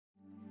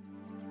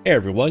Hey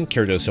everyone,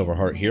 Kirito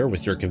Silverheart here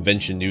with your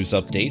convention news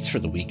updates for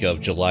the week of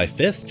July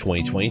 5th,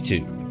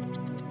 2022.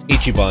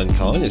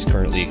 Ichibancon is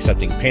currently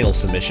accepting panel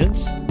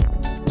submissions.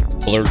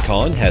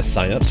 Blerdcon has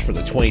signups for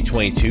the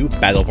 2022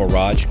 Battle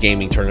Barrage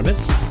gaming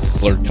tournaments.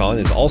 Blerdcon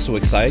is also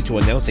excited to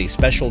announce a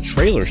special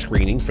trailer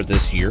screening for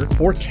this year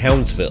for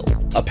Townsville,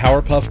 a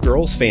Powerpuff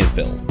Girls fan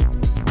film.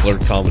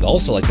 Blerdcon would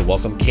also like to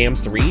welcome Cam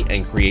 3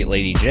 and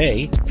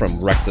CreateLadyJ from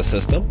Wreck the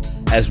System,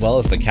 as well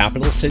as the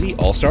Capital City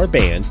All-Star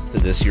Band to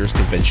this year's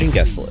convention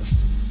guest list.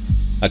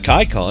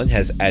 Akaicon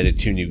has added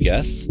 2 new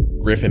guests,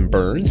 Griffin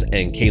Burns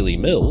and Kaylee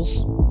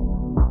Mills.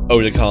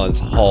 Otakon's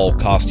Hall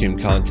Costume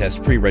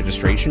Contest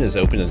pre-registration is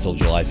open until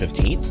July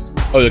 15th.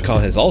 Otakon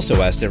has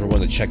also asked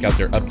everyone to check out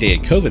their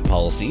updated COVID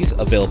policies,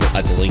 available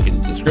at the link in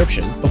the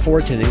description, before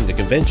attending the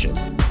convention,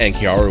 and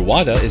Kiaru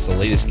Wada is the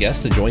latest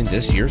guest to join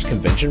this year's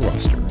convention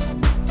roster.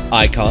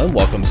 ai-kon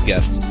welcomes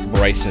guest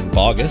Bryson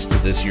Bogus to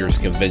this year's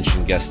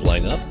convention guest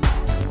lineup.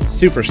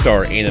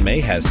 Superstar Anime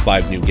has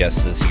 5 new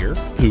guests this year: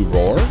 Who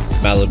Roar,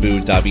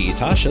 Malibu Dabi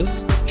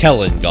Itashas,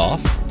 Kellen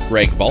Goff,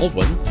 Greg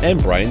Baldwin,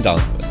 and Brian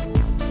Donovan.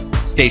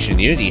 Station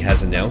Unity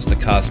has announced the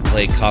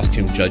cosplay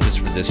costume judges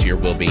for this year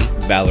will be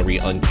Valerie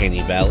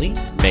Uncanny Valley,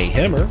 May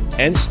Hammer,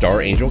 and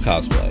Star Angel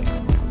Cosplay.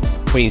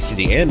 Queen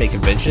City Anime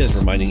Convention is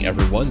reminding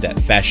everyone that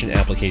fashion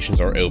applications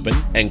are open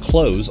and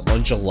close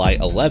on July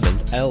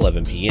 11th at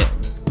 11 p.m.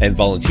 and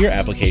volunteer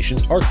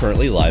applications are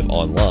currently live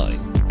online.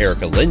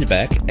 Erica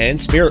Lindbeck and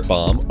Spirit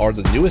Bomb are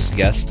the newest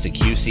guests to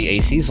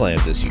QCAC's Land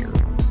this year.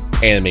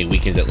 Anime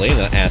Weekend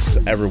Atlanta asks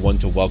everyone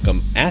to welcome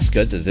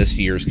Asuka to this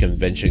year's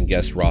convention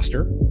guest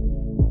roster.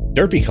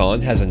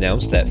 Derpycon has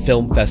announced that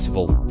film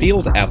festival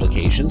field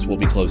applications will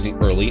be closing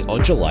early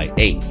on July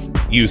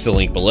 8th. Use the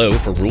link below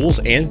for rules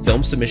and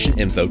film submission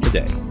info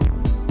today.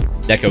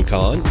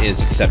 Nekocon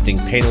is accepting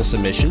panel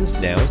submissions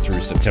now through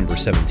September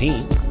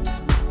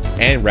 17th.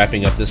 And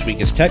wrapping up this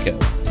week is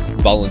Tekko.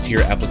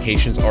 Volunteer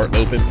applications are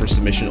open for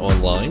submission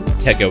online.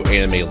 Tekko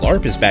Anime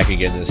LARP is back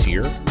again this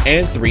year,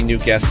 and 3 new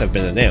guests have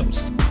been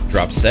announced: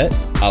 Drop Set,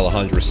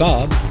 Alejandro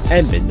Saab,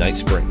 and Midnight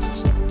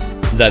Springs.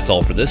 That's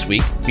all for this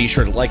week. Be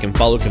sure to like and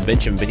follow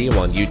Convention Video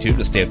on YouTube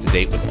to stay up to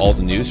date with all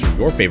the news from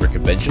your favorite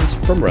conventions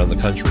from around the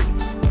country.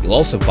 You'll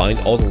also find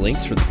all the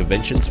links for the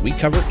conventions we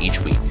cover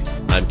each week.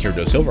 I'm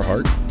Kirito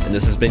Silverheart, and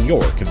this has been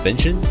your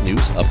Convention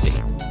News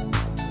Update.